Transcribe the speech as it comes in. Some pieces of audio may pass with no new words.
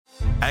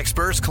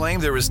Experts claim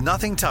there is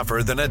nothing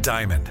tougher than a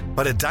diamond.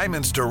 But at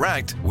Diamonds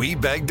Direct, we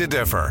beg to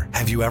differ.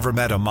 Have you ever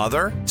met a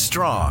mother?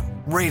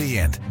 Strong,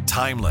 radiant,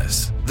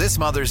 timeless. This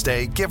Mother's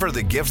Day, give her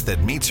the gift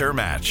that meets her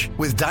match.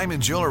 With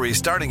diamond jewelry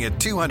starting at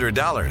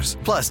 $200.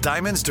 Plus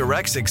Diamonds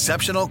Direct's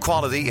exceptional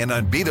quality and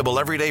unbeatable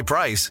everyday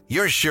price,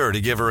 you're sure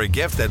to give her a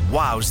gift that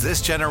wows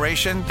this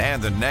generation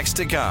and the next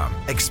to come.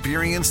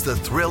 Experience the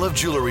thrill of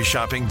jewelry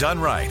shopping done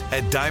right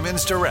at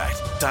Diamonds Direct.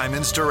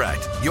 Diamonds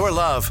Direct. Your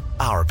love,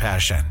 our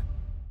passion.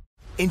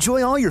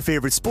 Enjoy all your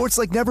favorite sports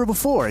like never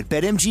before at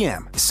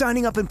BetMGM.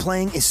 Signing up and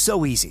playing is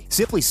so easy.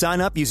 Simply sign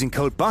up using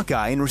code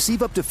Buckeye and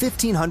receive up to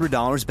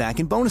 $1,500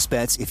 back in bonus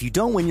bets if you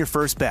don't win your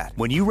first bet.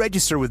 When you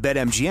register with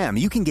BetMGM,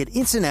 you can get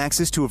instant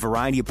access to a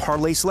variety of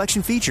parlay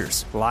selection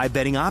features, live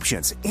betting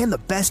options, and the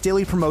best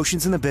daily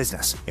promotions in the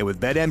business. And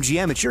with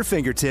BetMGM at your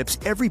fingertips,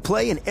 every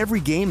play and every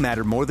game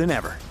matter more than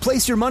ever.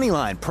 Place your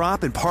moneyline,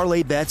 prop, and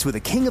parlay bets with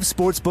the king of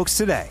sportsbooks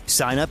today.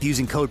 Sign up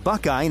using code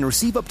Buckeye and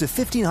receive up to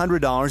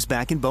 $1,500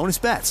 back in bonus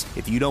bets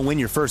if you don't win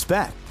your first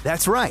bet.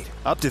 That's right,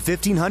 up to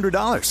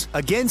 $1,500.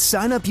 Again,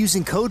 sign up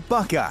using code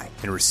Buckeye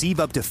and receive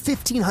up to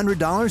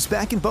 $1,500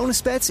 back in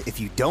bonus bets if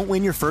you don't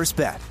win your first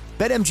bet.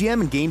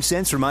 BetMGM and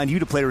GameSense remind you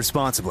to play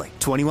responsibly.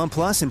 21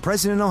 plus and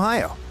present in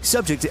Ohio.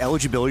 Subject to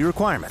eligibility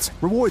requirements.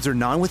 Rewards are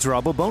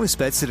non-withdrawable bonus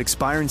bets that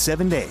expire in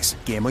 7 days.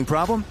 Gambling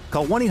problem?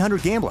 Call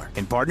 1-800-GAMBLER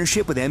in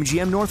partnership with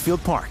MGM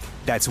Northfield Park.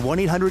 That's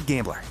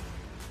 1-800-GAMBLER.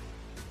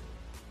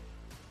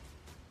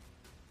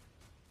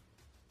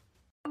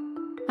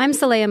 I'm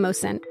Saleha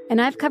Mohsin,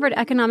 and I've covered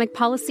economic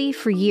policy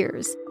for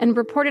years and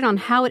reported on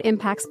how it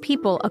impacts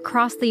people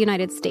across the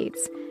United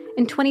States.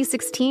 In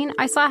 2016,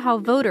 I saw how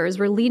voters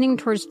were leaning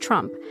towards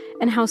Trump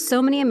and how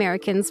so many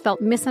Americans felt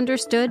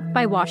misunderstood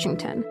by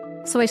Washington.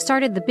 So I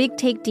started The Big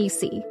Take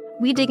DC.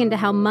 We dig into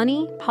how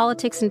money,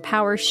 politics, and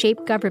power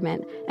shape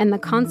government and the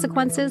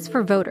consequences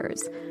for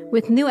voters.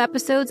 With new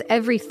episodes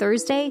every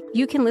Thursday,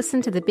 you can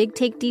listen to The Big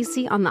Take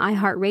DC on the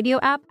iHeartRadio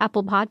app,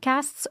 Apple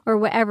Podcasts, or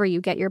wherever you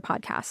get your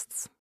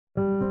podcasts.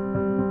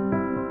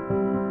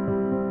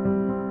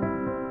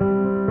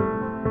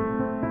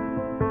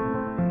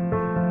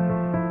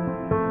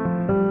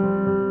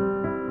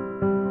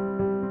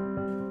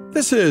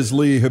 This is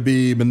Lee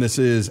Habib, and this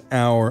is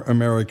Our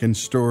American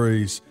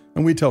Stories.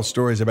 And we tell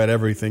stories about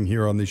everything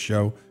here on this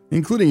show,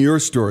 including your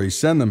stories.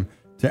 Send them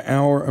to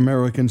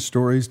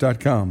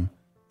ouramericanstories.com.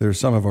 They're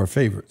some of our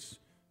favorites.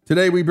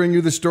 Today, we bring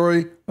you the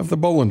story of the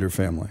Bolander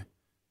family.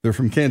 They're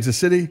from Kansas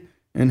City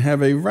and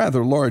have a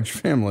rather large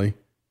family.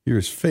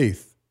 Here's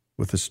Faith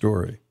with the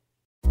story.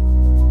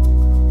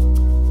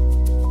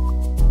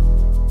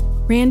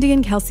 Randy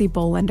and Kelsey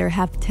Bolander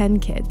have 10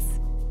 kids,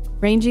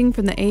 ranging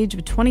from the age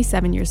of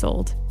 27 years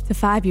old to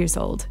 5 years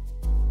old.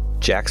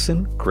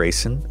 Jackson,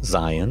 Grayson,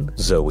 Zion,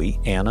 Zoe,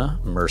 Anna,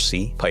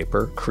 Mercy,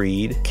 Piper,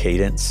 Creed,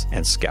 Cadence,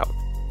 and Scout.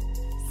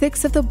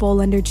 6 of the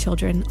Bolander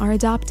children are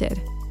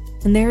adopted,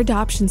 and their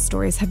adoption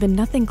stories have been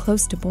nothing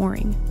close to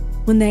boring.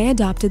 When they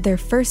adopted their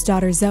first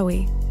daughter,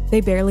 Zoe, they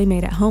barely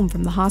made it home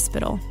from the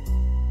hospital.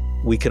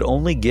 We could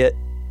only get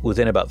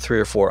within about 3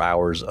 or 4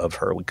 hours of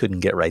her. We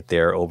couldn't get right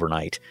there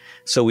overnight.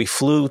 So we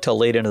flew till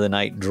late into the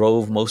night,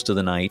 drove most of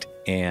the night,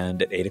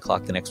 and at 8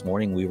 o'clock the next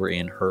morning, we were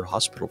in her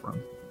hospital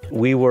room.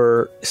 We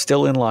were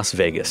still in Las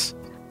Vegas,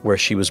 where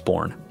she was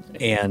born.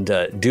 And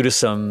due to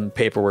some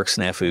paperwork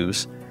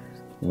snafus,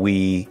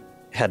 we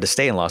had to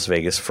stay in Las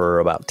Vegas for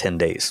about 10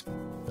 days.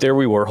 There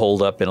we were,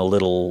 holed up in a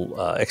little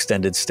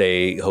extended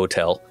stay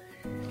hotel.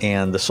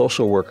 And the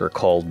social worker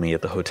called me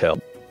at the hotel.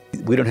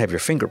 We don't have your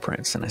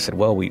fingerprints. And I said,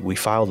 well, we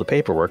filed the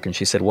paperwork. And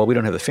she said, well, we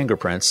don't have the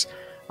fingerprints.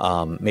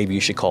 Maybe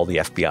you should call the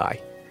FBI.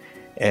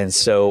 And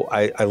so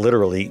I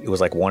literally, it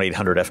was like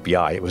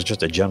 1-800-FBI. It was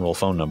just a general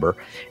phone number,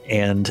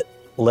 and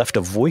left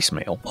a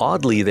voicemail.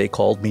 Oddly, they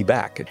called me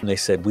back and they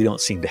said, we don't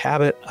seem to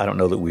have it. I don't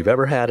know that we've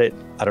ever had it.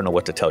 I don't know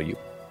what to tell you.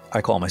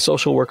 I call my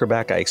social worker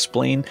back. I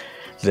explain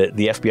that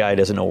the FBI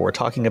doesn't know what we're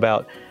talking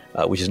about,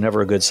 which is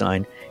never a good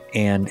sign.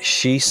 And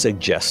she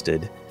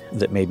suggested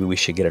that maybe we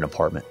should get an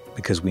apartment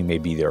because we may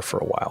be there for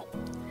a while.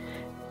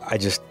 I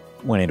just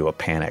went into a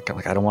panic. I'm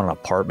like, I don't want an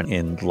apartment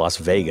in Las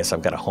Vegas.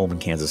 I've got a home in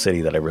Kansas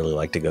City that I really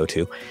like to go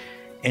to.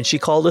 And she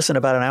called us in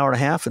about an hour and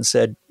a half and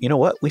said, you know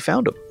what? We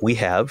found them. We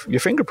have your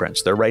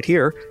fingerprints. They're right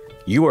here.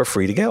 You are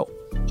free to go.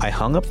 I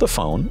hung up the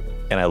phone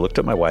and I looked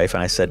at my wife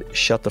and I said,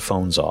 shut the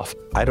phones off.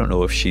 I don't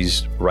know if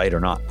she's right or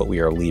not, but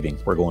we are leaving.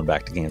 We're going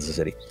back to Kansas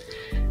City.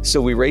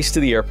 So we raced to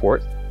the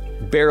airport,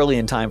 barely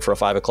in time for a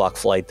 5 o'clock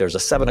flight. There's a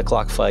 7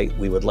 o'clock flight.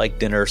 We would like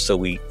dinner. So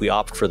we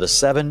opt for the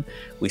 7.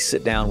 We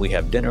sit down, we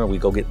have dinner, we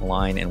go get in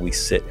line, and we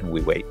sit and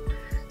we wait.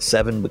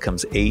 7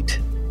 becomes 8.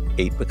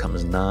 8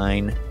 becomes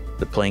 9.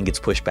 The plane gets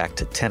pushed back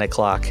to 10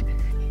 o'clock.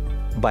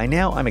 By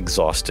now, I'm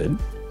exhausted.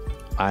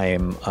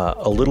 I'm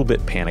a little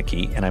bit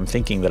panicky, and I'm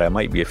thinking that I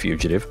might be a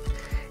fugitive.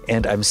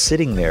 And I'm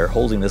sitting there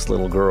holding this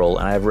little girl,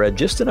 and I've read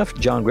just enough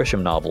John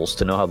Grisham novels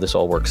to know how this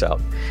all works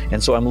out.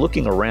 And so I'm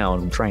looking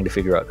around trying to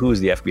figure out who is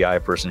the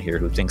FBI person here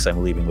who thinks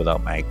I'm leaving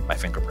without my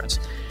fingerprints.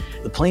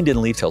 The plane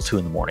didn't leave till 2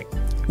 in the morning.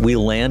 We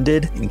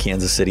landed in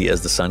Kansas City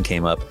as the sun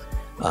came up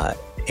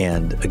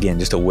And again,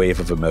 just a wave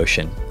of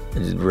emotion. I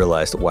just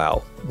realized,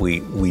 wow,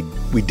 we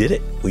did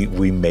it.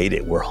 We made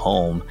it. We're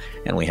home,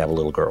 and we have a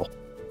little girl.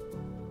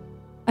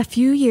 A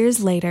few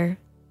years later,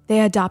 they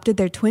adopted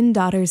their twin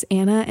daughters,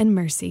 Anna and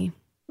Mercy.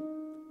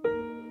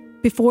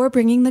 Before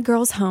bringing the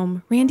girls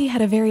home, Randy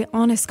had a very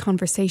honest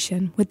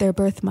conversation with their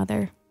birth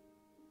mother.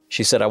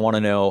 She said, I want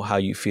to know how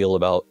you feel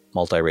about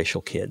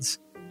multiracial kids.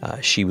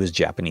 She was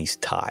Japanese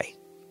Thai.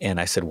 And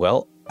I said,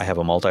 well, I have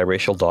a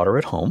multiracial daughter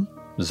at home.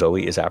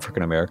 Zoe is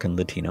African-American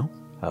Latino.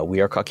 We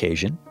are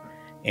Caucasian.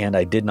 And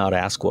I did not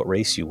ask what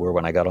race you were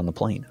when I got on the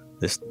plane.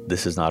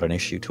 This is not an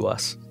issue to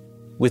us.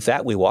 With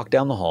that, we walked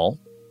down the hall.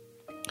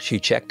 She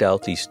checked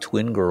out these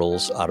twin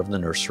girls out of the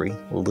nursery,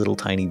 little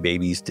tiny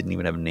babies, didn't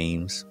even have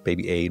names,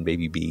 baby A and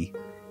baby B.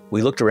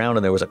 We looked around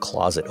and there was a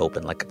closet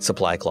open, like a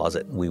supply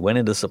closet. We went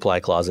into the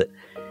supply closet,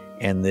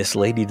 and this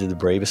lady did the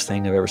bravest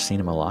thing I've ever seen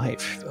in my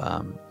life.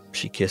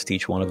 She kissed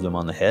each one of them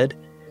on the head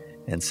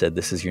and said,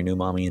 this is your new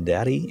mommy and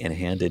daddy, and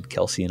handed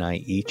Kelsey and I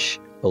each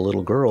a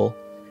little girl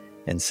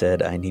and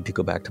said, I need to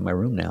go back to my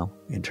room now,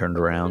 and turned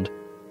around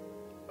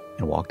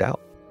and walked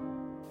out.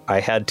 I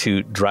had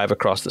to drive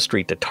across the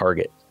street to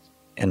Target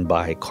and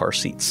buy car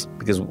seats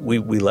because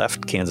we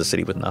left Kansas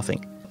City with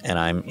nothing. And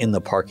I'm in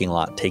the parking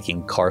lot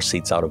taking car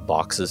seats out of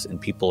boxes, and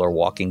people are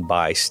walking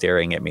by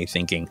staring at me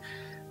thinking,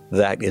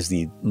 that is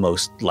the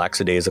most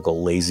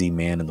lackadaisical, lazy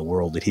man in the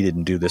world, that he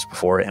didn't do this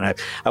before. And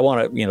I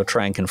want to,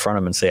 try and confront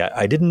him and say,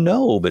 I didn't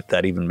know, but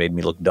that even made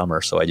me look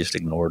dumber. So I just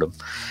ignored him.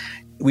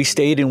 We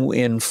stayed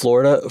in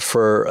Florida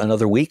for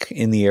another week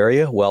in the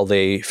area while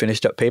they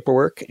finished up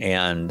paperwork,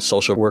 and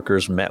social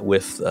workers met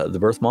with the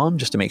birth mom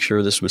just to make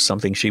sure this was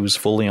something she was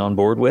fully on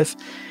board with.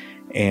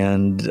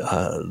 And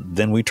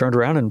then we turned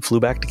around and flew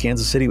back to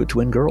Kansas City with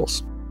twin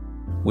girls.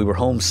 We were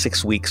home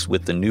 6 weeks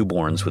with the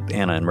newborns, with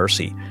Anna and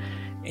Mercy.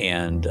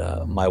 And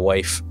my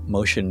wife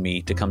motioned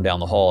me to come down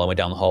the hall. I went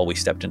down the hall. We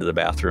stepped into the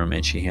bathroom,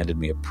 and she handed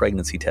me a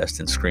pregnancy test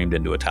and screamed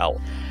into a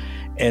towel.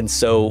 And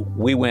so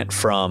we went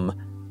from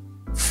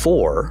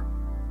 4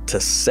 to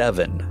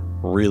 7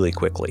 really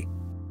quickly.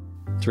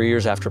 3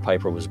 years after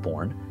Piper was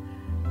born,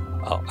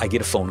 I get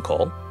a phone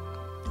call,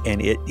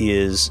 and it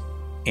is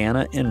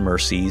Anna and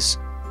Mercy's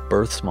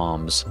birth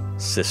mom's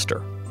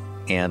sister.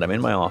 And I'm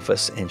in my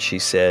office, and she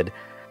said,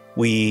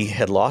 we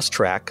had lost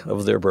track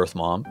of their birth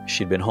mom.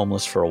 She'd been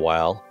homeless for a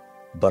while,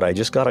 but I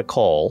just got a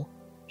call.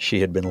 She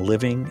had been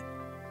living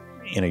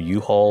in a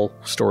U-Haul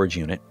storage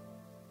unit,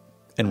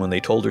 and when they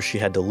told her she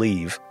had to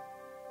leave,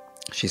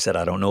 she said,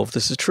 I don't know if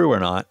this is true or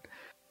not,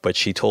 but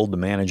she told the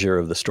manager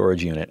of the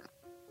storage unit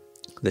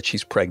that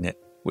she's pregnant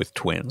with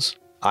twins.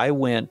 I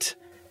went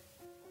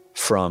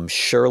from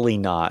surely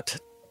not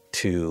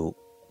to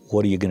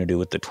what are you going to do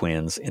with the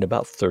twins in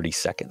about 30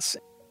 seconds.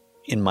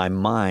 In my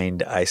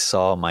mind, I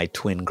saw my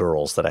twin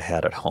girls that I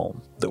had at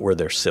home that were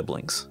their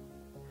siblings.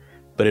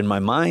 But in my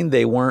mind,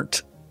 they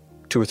weren't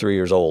 2 or 3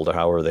 years old or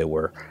however they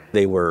were.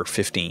 They were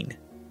 15.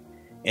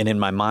 And in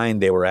my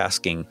mind, they were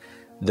asking,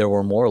 there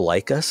were more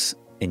like us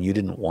and you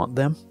didn't want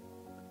them?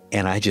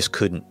 And I just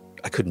couldn't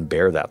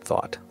bear that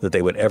thought, that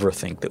they would ever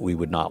think that we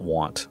would not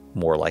want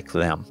more like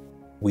them.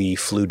 We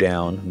flew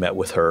down, met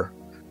with her,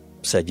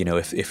 said,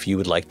 if you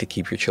would like to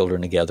keep your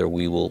children together,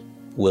 we will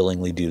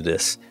willingly do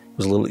this.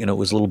 It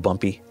was a little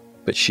bumpy,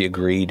 but she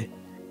agreed.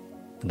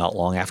 Not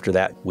long after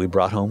that, we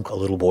brought home a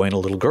little boy and a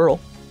little girl,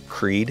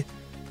 Creed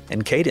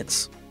and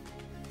Cadence.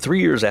 3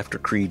 years after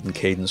Creed and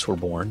Cadence were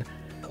born,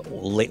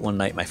 late one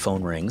night my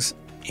phone rings,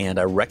 and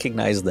I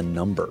recognize the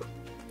number.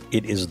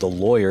 It is the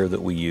lawyer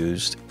that we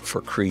used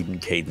for Creed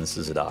and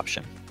Cadence's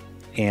adoption.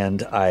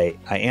 And I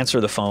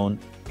answer the phone,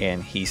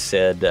 and he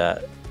said,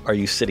 are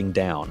you sitting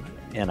down?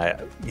 And I,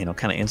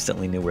 kind of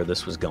instantly knew where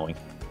this was going.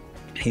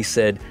 He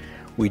said,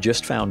 we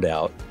just found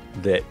out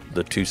that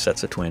the 2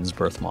 sets of twins,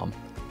 birth mom,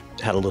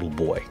 had a little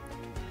boy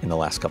in the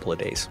last couple of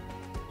days.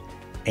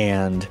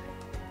 And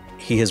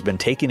he has been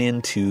taken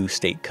into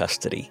state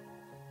custody.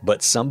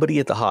 But somebody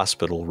at the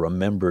hospital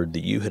remembered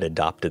that you had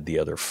adopted the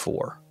other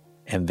 4.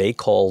 And they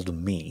called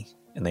me,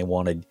 and they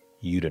wanted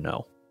you to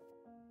know.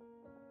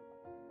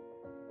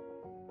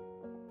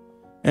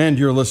 And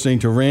you're listening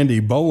to Randy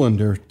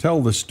Bolander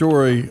tell the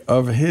story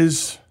of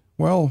his,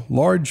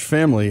 large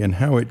family and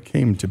how it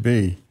came to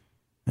be.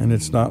 And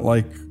it's not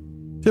like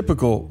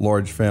typical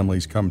large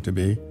families come to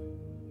be.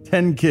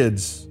 10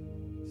 kids,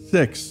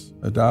 6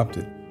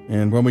 adopted.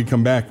 And when we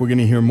come back, we're going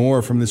to hear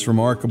more from this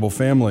remarkable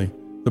family,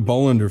 the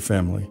Bolander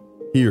family,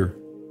 here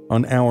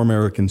on Our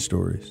American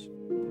Stories.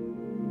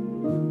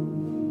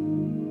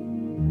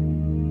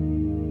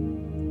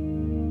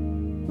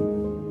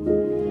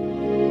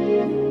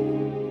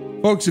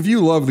 Folks, if you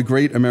love the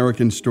great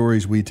American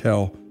stories we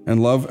tell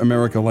and love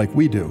America like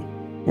we do,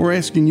 we're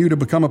asking you to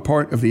become a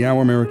part of the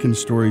Our American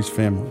Stories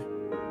family.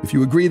 If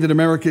you agree that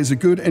America is a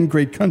good and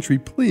great country,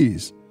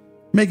 please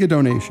make a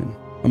donation.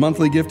 A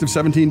monthly gift of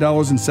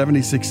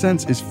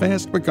 $17.76 is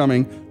fast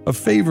becoming a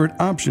favorite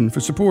option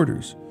for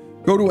supporters.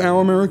 Go to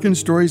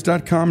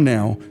OurAmericanStories.com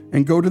now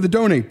and go to the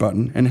donate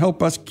button and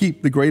help us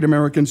keep the great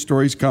American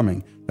stories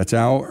coming. That's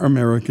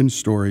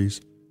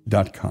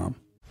OurAmericanStories.com.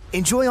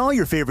 Enjoy all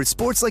your favorite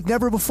sports like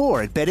never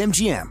before at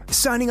BetMGM.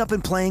 Signing up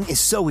and playing is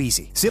so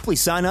easy. Simply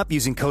sign up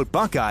using code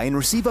Buckeye and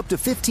receive up to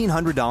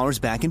 $1,500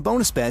 back in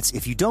bonus bets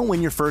if you don't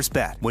win your first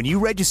bet. When you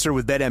register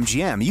with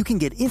BetMGM, you can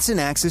get instant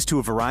access to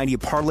a variety of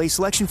parlay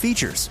selection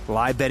features,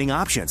 live betting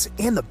options,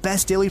 and the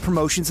best daily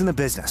promotions in the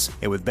business.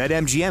 And with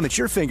BetMGM at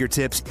your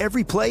fingertips,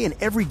 every play and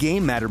every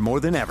game matter more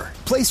than ever.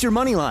 Place your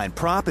moneyline,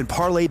 prop, and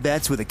parlay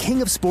bets with the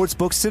king of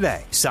sportsbooks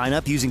today. Sign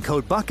up using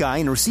code Buckeye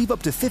and receive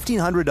up to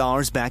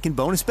 $1,500 back in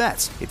bonus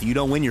bets if you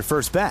don't win your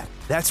first bet.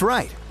 That's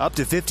right, up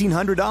to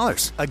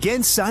 $1,500.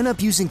 Again, sign up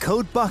using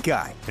code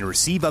Buckeye and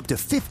receive up to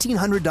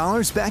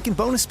 $1,500 back in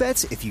bonus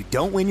bets if you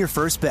don't win your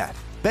first bet.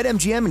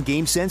 BetMGM and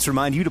GameSense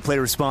remind you to play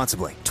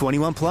responsibly.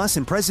 21 plus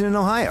and present in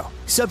Ohio.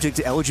 Subject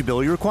to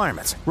eligibility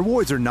requirements.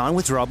 Rewards are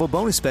non-withdrawable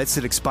bonus bets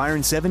that expire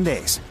in 7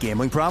 days.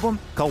 Gambling problem?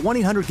 Call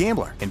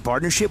 1-800-GAMBLER in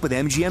partnership with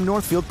MGM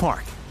Northfield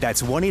Park.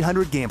 That's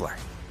 1-800-GAMBLER.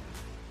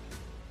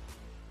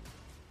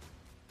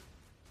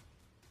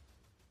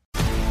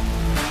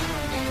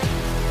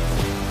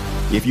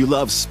 If you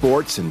love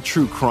sports and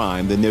true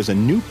crime, then there's a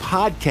new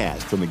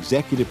podcast from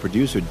executive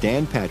producer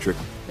Dan Patrick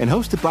and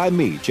hosted by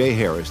me, Jay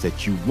Harris,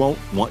 that you won't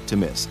want to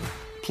miss.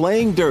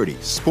 Playing Dirty: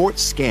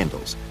 Sports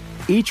Scandals.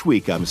 Each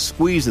week, I'm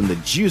squeezing the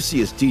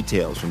juiciest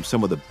details from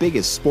some of the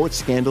biggest sports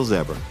scandals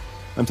ever.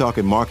 I'm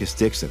talking Marcus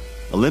Dixon,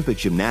 Olympic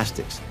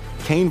gymnastics,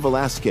 Cain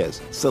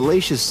Velasquez,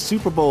 salacious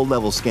Super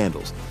Bowl-level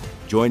scandals.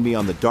 Join me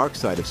on the dark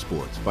side of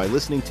sports by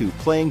listening to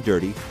Playing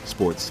Dirty: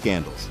 Sports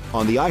Scandals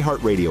on the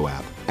iHeartRadio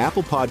app,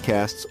 Apple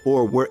Podcasts,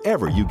 or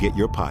wherever you get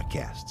your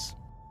podcasts.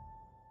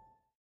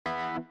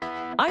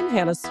 I'm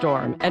Hannah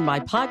Storm, and my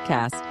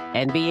podcast,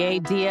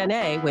 NBA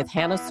DNA with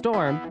Hannah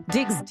Storm,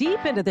 digs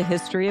deep into the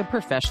history of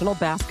professional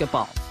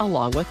basketball,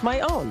 along with my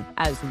own,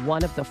 as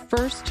one of the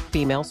first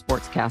female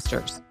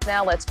sportscasters.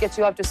 Now let's get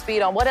you up to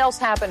speed on what else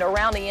happened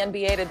around the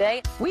NBA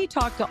today. We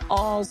talk to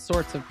all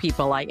sorts of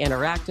people I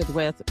interacted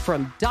with,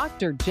 from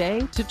Dr.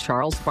 J to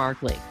Charles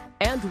Barkley,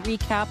 and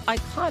recap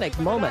iconic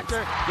moments.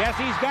 Yes,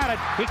 he's got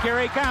it.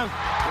 Here he comes.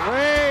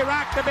 Way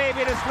rock the baby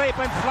to sleep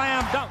and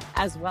slam dunk.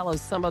 As well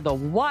as some of the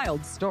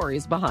wild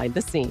stories behind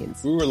the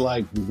scenes. We were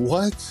like,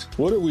 what?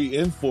 What are we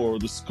in for?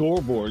 The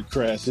scoreboard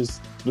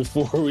crashes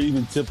before we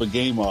even tip a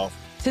game off.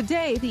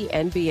 Today, the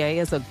NBA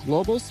is a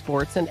global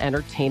sports and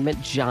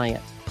entertainment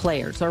giant.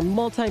 Players are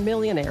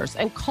multimillionaires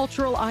and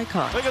cultural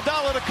icons.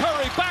 Iguodala to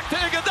Curry, back to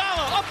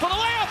Iguodala, up for the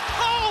layup.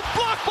 Oh,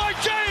 blocked by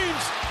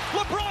James.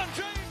 LeBron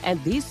James.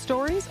 And these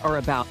stories are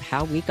about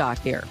how we got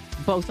here,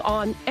 both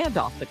on and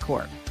off the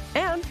court.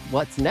 And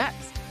what's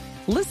next?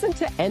 Listen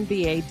to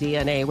NBA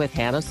DNA with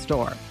Hannah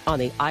Storm on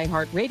the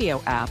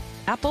iHeartRadio app,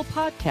 Apple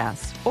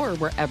Podcasts, or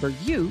wherever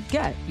you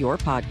get your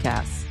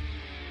podcasts.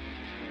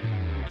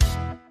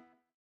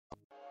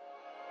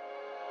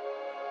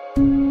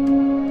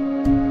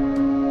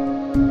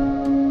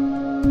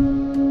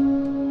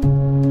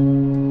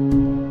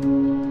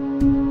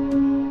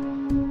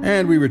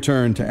 And we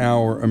return to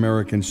Our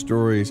American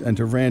Stories and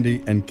to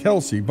Randy and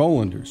Kelsey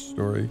Bolander's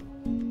story.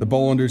 The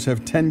Bolanders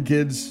have 10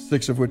 kids,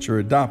 6 of which are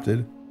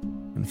adopted,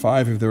 and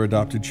 5 of their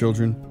adopted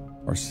children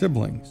are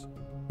siblings.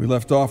 We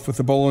left off with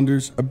the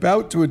Bolanders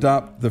about to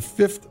adopt the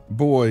 5th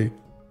boy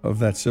of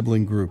that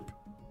sibling group.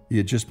 He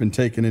had just been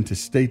taken into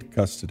state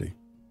custody.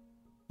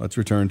 Let's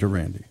return to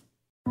Randy.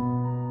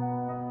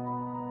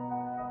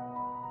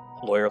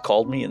 A lawyer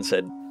called me and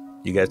said,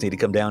 "You guys need to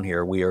come down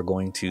here. We are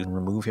going to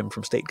remove him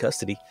from state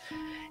custody."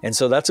 And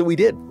so that's what we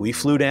did. We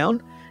flew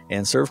down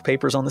and served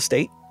papers on the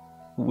state,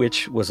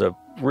 which was a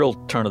real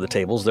turn of the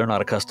tables. They're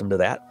not accustomed to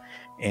that.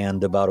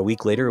 And about a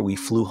week later, we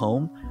flew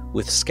home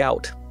with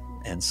Scout.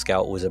 And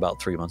Scout was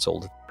about 3 months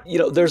old. You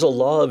know, there's a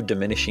law of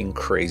diminishing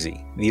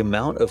crazy. The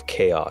amount of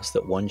chaos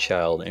that one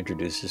child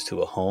introduces to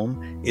a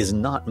home is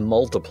not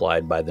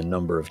multiplied by the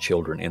number of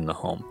children in the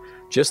home.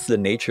 Just the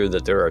nature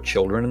that there are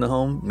children in the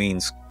home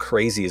means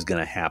crazy is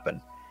going to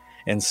happen.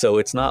 And so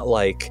it's not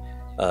like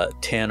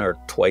 10 or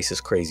twice as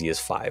crazy as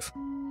 5.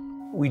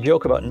 We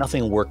joke about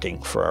nothing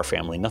working for our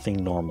family.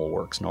 Nothing normal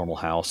works. Normal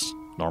house,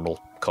 normal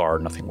car,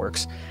 nothing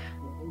works.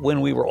 When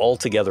we were all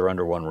together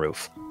under one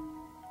roof,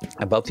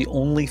 about the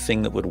only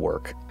thing that would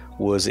work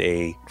was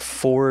a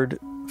Ford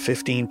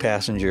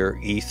 15-passenger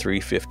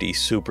E350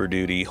 Super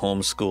Duty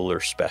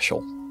homeschooler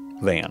special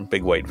van,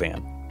 big white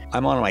van.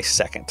 I'm on my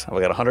second.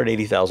 I've got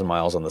 180,000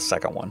 miles on the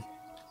second one.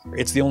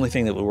 It's the only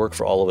thing that would work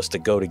for all of us to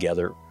go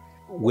together.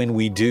 When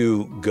we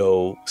do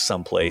go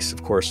someplace,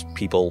 of course,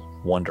 people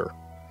wonder.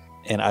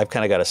 And I've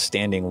kind of got a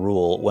standing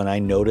rule. When I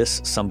notice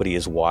somebody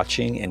is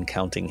watching and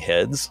counting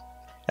heads,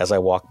 as I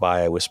walk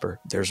by, I whisper,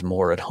 "There's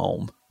more at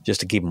home," just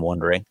to keep them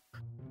wondering.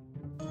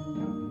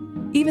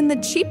 Even the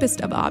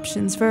cheapest of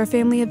options for a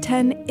family of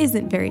 10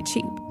 isn't very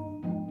cheap.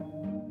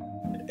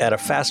 At a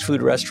fast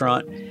food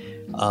restaurant,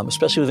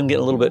 especially with them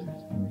getting a little bit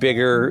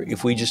bigger,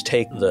 if we just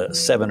take the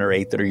 7 or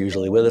 8 that are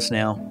usually with us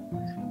now,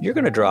 you're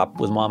going to drop,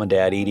 with mom and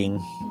dad eating,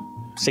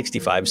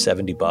 $65,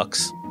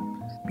 $70.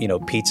 You know,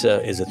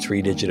 pizza is a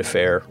 3-digit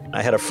affair.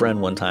 I had a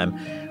friend one time,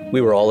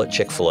 we were all at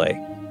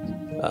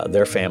Chick-fil-A,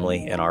 their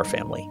family and our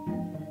family.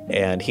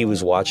 And he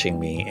was watching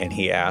me, and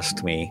he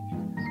asked me,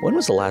 when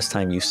was the last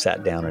time you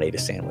sat down and ate a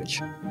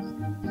sandwich?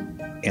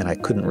 And I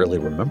couldn't really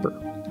remember,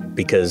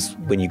 because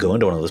when you go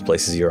into one of those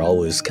places, you're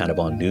always kind of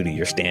on duty.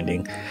 You're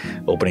standing,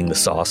 opening the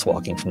sauce,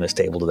 walking from this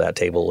table to that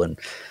table. And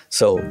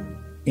so,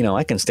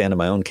 I can stand in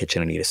my own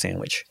kitchen and eat a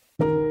sandwich.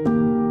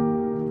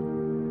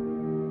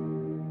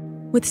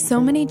 With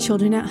so many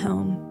children at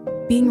home,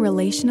 being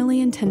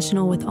relationally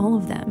intentional with all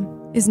of them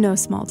is no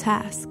small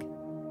task.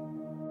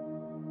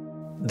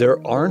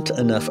 There aren't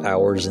enough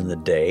hours in the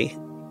day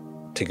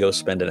to go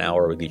spend an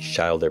hour with each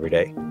child every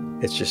day.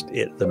 It's just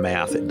the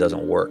math, it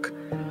doesn't work.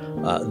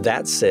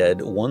 That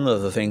said, one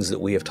of the things that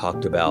we have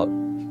talked about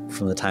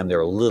from the time they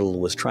were little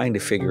was trying to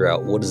figure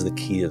out what is the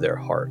key to their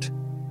heart.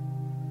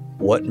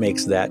 What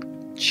makes that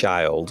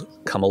child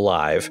come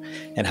alive,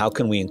 and how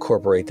can we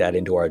incorporate that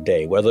into our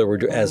day, whether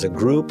we're as a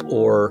group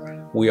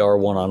or we are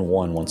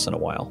one-on-one once in a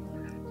while.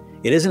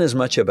 It isn't as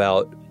much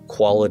about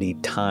quality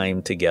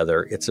time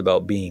together, it's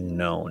about being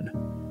known.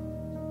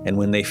 And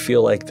when they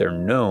feel like they're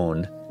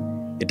known,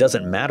 it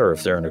doesn't matter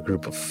if they're in a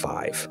group of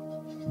 5.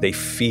 They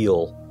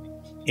feel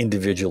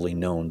individually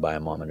known by a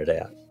mom and a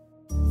dad.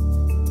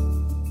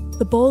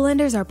 The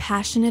Bolenders are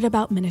passionate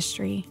about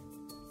ministry,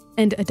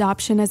 and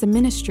adoption as a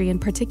ministry in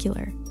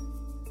particular.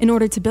 In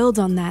order to build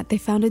on that, they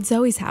founded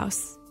Zoe's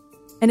House,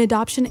 an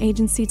adoption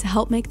agency to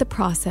help make the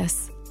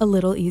process a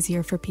little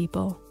easier for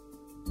people.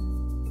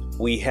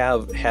 We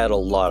have had a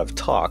lot of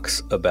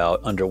talks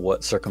about under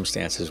what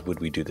circumstances would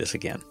we do this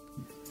again.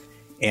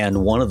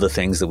 And one of the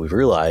things that we've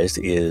realized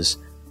is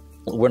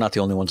we're not the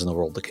only ones in the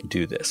world that can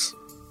do this,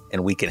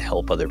 and we can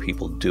help other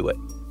people do it.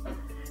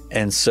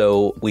 And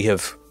so we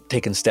have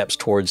taken steps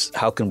towards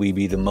how can we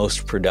be the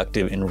most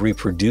productive in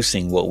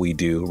reproducing what we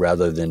do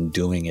rather than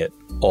doing it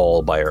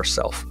all by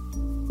ourselves.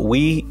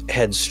 We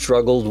had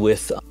struggled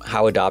with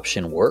how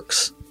adoption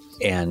works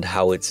and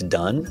how it's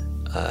done.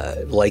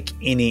 Like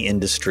any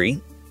industry,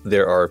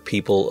 there are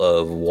people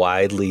of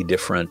widely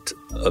different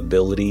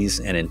abilities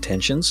and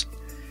intentions.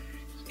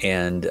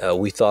 And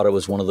we thought it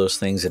was one of those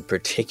things in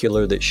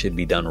particular that should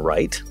be done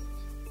right.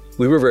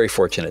 We were very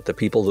fortunate. The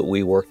people that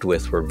we worked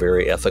with were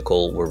very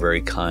ethical, were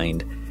very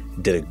kind,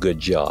 did a good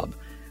job.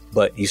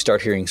 But you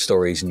start hearing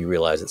stories and you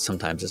realize that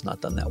sometimes it's not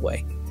done that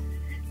way.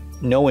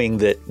 Knowing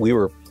that we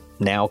were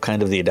now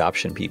kind of the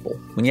adoption people.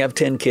 When you have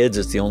 10 kids,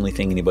 it's the only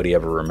thing anybody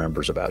ever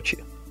remembers about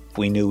you.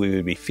 We knew we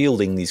would be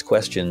fielding these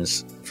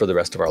questions for the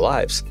rest of our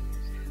lives,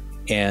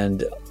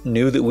 and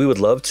knew that we would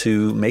love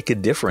to make a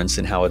difference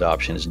in how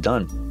adoption is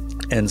done.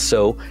 And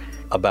so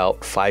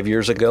about 5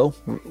 years ago,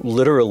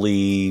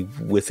 literally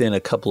within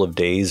a couple of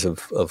days of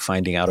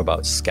finding out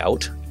about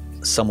Scout,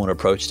 someone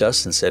approached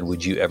us and said,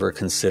 would you ever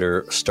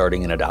consider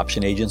starting an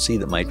adoption agency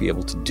that might be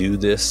able to do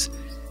this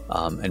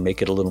and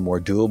make it a little more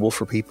doable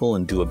for people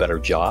and do a better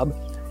job?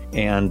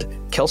 And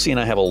Kelsey and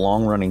I have a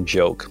long-running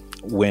joke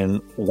when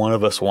one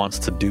of us wants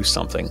to do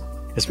something.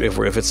 If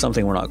it's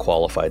something we're not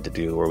qualified to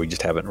do or we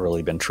just haven't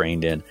really been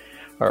trained in,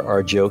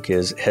 our joke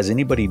is, has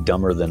anybody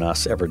dumber than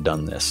us ever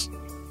done this?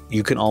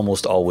 You can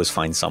almost always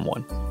find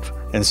someone.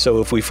 And so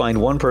if we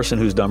find one person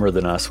who's dumber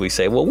than us, we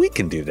say, well, we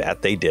can do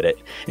that. They did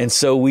it. And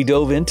so we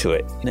dove into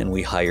it, and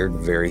we hired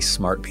very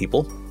smart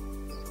people,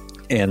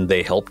 and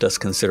they helped us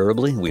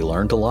considerably. We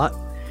learned a lot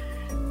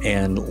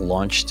and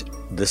launched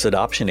this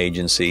adoption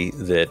agency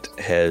that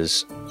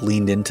has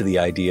leaned into the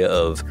idea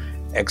of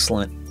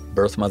excellent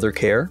birth mother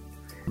care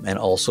and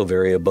also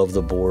very above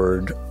the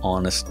board,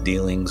 honest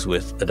dealings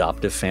with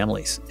adoptive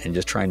families, and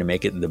just trying to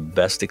make it the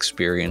best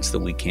experience that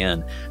we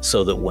can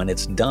so that when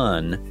it's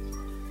done,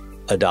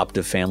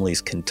 adoptive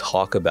families can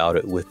talk about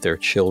it with their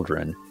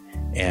children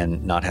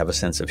and not have a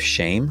sense of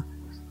shame,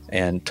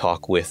 and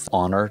talk with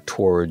honor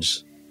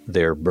towards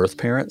their birth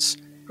parents,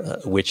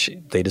 which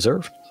they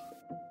deserve.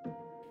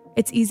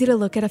 It's easy to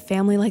look at a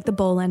family like the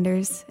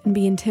Bolenders and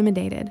be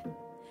intimidated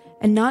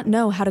and not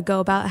know how to go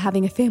about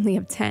having a family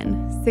of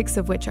 10, 6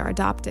 of which are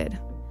adopted.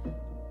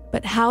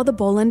 But how the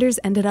Bolenders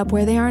ended up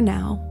where they are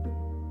now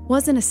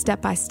wasn't a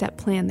step-by-step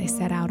plan they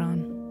set out on.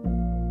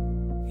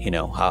 You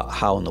know,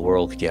 how in the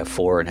world could you have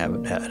 4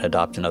 and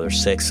adopt another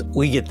 6?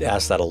 We get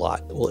asked that a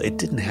lot. Well, it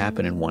didn't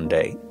happen in one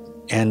day.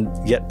 And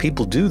yet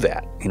people do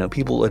that. You know,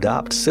 people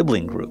adopt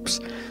sibling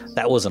groups.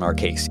 That wasn't our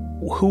case.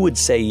 Who would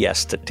say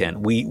yes to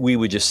 10? We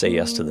would just say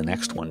yes to the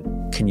next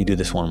one. Can you do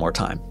this one more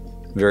time?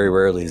 Very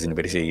rarely does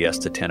anybody say yes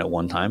to 10 at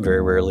one time.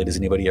 Very rarely does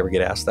anybody ever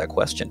get asked that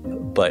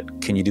question.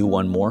 But can you do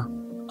one more?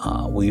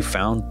 We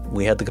found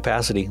we had the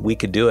capacity. We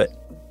could do it.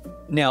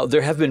 Now,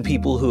 there have been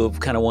people who have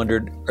kind of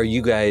wondered, are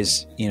you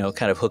guys,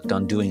 kind of hooked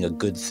on doing a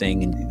good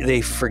thing? And they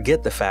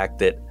forget the fact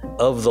that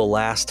of the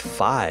last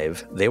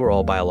 5, they were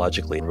all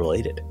biologically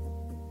related.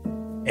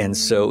 And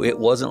so it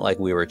wasn't like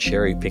we were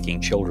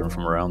cherry-picking children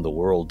from around the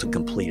world to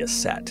complete a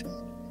set.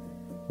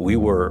 We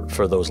were,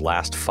 for those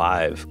last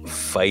 5,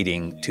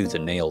 fighting tooth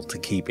and nail to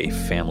keep a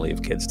family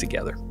of kids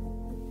together.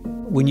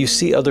 When you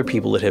see other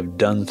people that have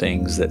done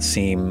things that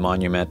seem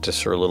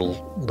monumentous or a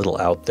little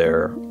out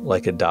there,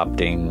 like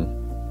adopting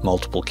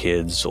multiple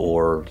kids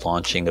or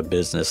launching a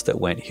business that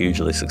went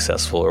hugely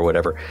successful or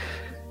whatever,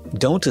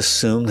 don't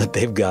assume that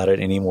they've got it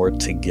any more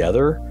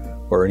together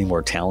or any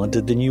more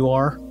talented than you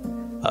are.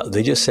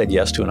 They just said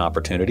yes to an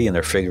opportunity and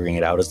they're figuring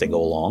it out as they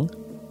go along.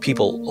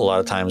 People a lot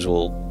of times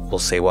will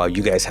say, wow,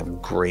 you guys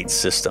have great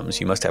systems.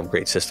 You must have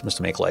great systems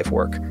to make life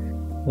work.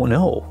 Well,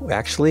 no,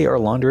 actually our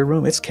laundry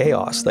room, it's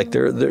chaos. Like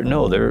we don't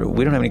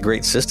have any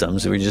great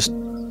systems. We just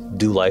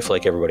do life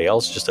like everybody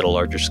else, just at a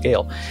larger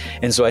scale.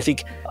 And so I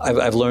think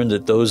I've learned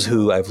that those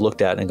who I've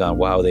looked at and gone,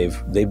 wow,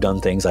 they've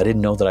done things I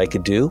didn't know that I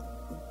could do.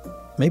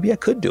 Maybe I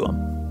could do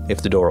them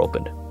if the door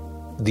opened.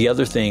 The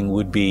other thing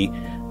would be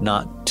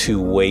not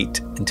to wait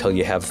until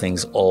you have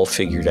things all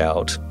figured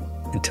out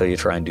until you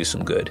try and do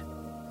some good.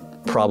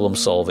 Problem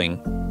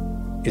solving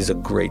is a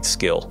great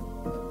skill,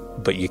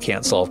 but you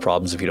can't solve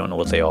problems if you don't know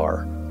what they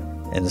are.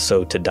 And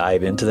so to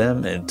dive into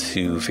them and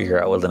to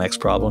figure out what the next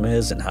problem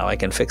is and how I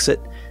can fix it,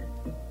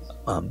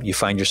 you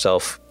find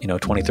yourself,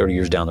 20, 30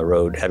 years down the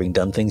road having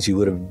done things you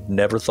would have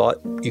never thought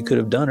you could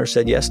have done or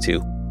said yes to.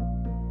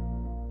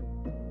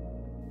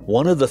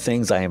 One of the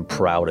things I am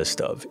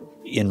proudest of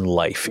in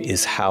life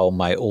is how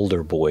my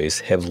older boys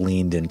have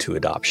leaned into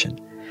adoption.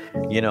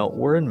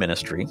 We're in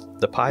ministry.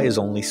 The pie is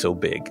only so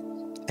big.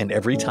 And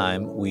every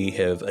time we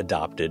have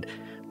adopted,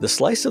 the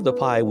slice of the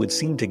pie would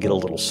seem to get a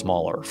little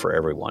smaller for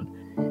everyone.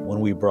 When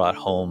we brought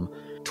home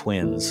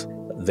twins,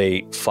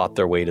 they fought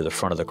their way to the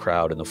front of the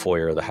crowd in the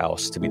foyer of the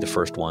house to be the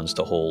first ones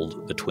to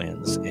hold the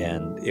twins.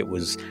 And it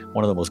was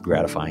one of the most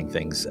gratifying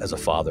things as a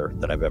father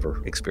that I've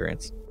ever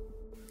experienced.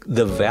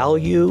 The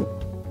value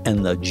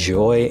and the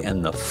joy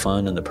and the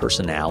fun and the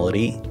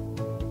personality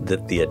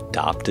that the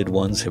adopted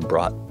ones have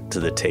brought to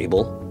the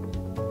table,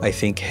 I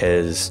think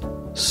has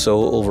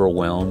so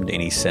overwhelmed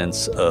any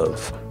sense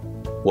of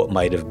what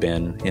might have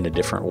been in a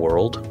different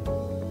world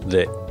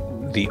that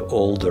the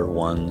older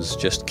ones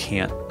just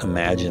can't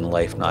imagine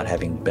life not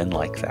having been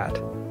like that.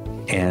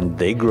 And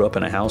they grew up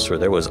in a house where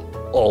there was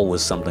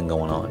always something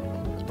going on.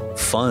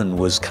 Fun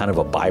was kind of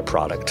a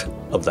byproduct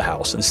of the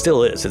house, and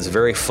still is. It's a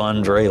very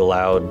fun, very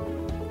loud,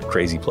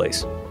 crazy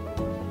place.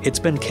 It's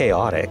been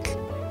chaotic,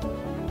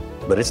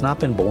 but it's not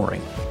been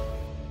boring.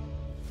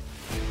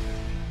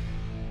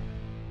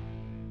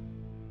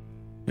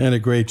 And a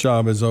great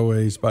job, as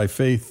always, by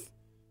Faith.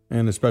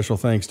 And a special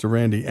thanks to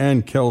Randy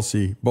and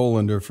Kelsey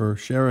Bolander for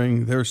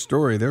sharing their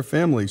story, their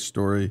family's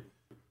story.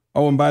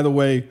 Oh, and by the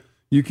way,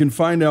 you can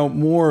find out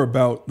more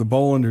about the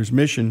Bolanders'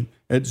 mission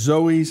at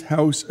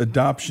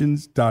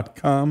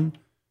zoeshouseadoptions.com.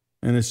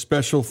 And a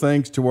special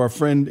thanks to our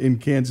friend in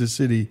Kansas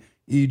City,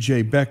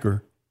 E.J.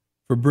 Becker,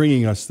 for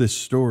bringing us this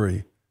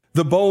story.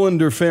 The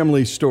Bolander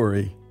family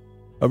story,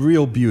 a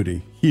real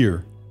beauty,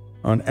 here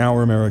on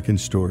Our American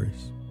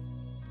Stories.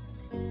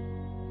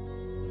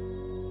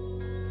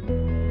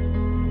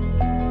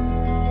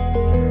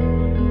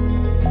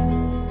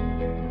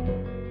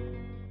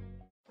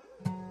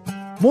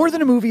 More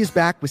Than a Movie is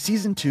back with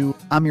Season 2.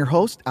 I'm your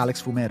host,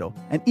 Alex Fumero,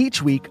 and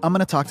each week I'm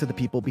going to talk to the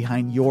people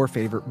behind your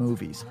favorite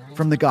movies.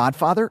 From The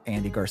Godfather,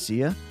 Andy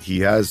Garcia. He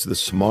has the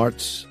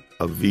smarts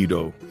of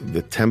Vito,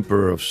 the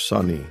temper of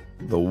Sonny,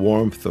 the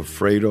warmth of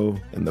Fredo,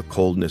 and the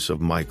coldness of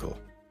Michael.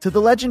 To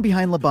the legend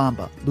behind La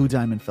Bamba, Lou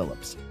Diamond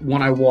Phillips.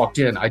 When I walked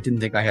in, I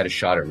didn't think I had a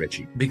shot at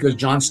Richie because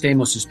John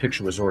Stamos'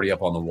 picture was already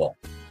up on the wall.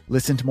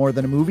 Listen to More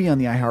Than a Movie on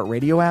the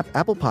iHeartRadio app,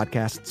 Apple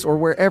Podcasts, or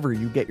wherever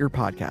you get your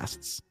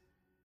podcasts.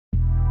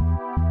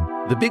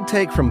 The Big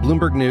Take from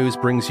Bloomberg News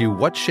brings you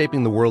what's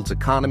shaping the world's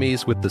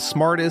economies with the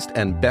smartest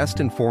and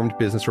best-informed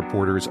business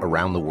reporters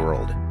around the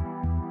world.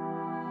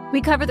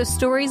 We cover the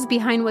stories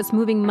behind what's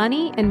moving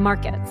money and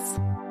markets,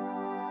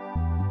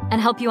 and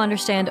help you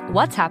understand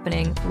what's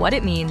happening, what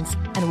it means,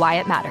 and why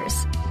it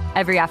matters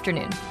every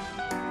afternoon.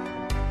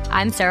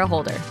 I'm Sarah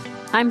Holder.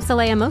 I'm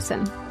Saleha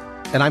Mohsin.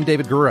 And I'm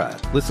David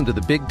Gura. Listen to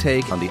The Big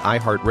Take on the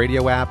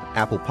iHeartRadio app,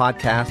 Apple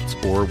Podcasts,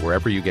 or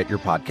wherever you get your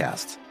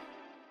podcasts.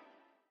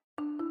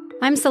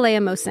 I'm Saleha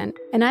Mohsin,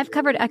 and I've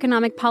covered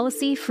economic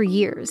policy for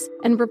years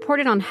and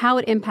reported on how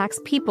it impacts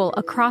people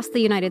across the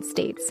United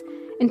States.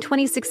 In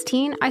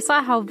 2016, I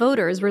saw how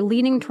voters were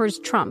leaning towards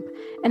Trump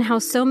and how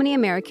so many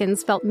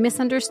Americans felt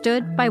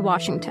misunderstood by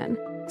Washington.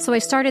 So I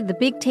started The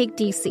Big Take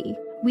DC.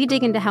 We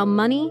dig into how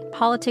money,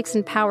 politics,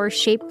 and power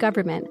shape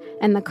government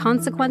and the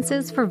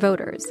consequences for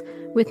voters.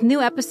 With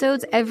new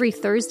episodes every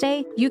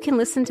Thursday, you can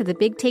listen to The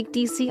Big Take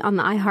DC on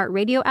the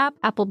iHeartRadio app,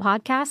 Apple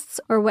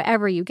Podcasts, or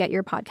wherever you get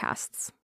your podcasts.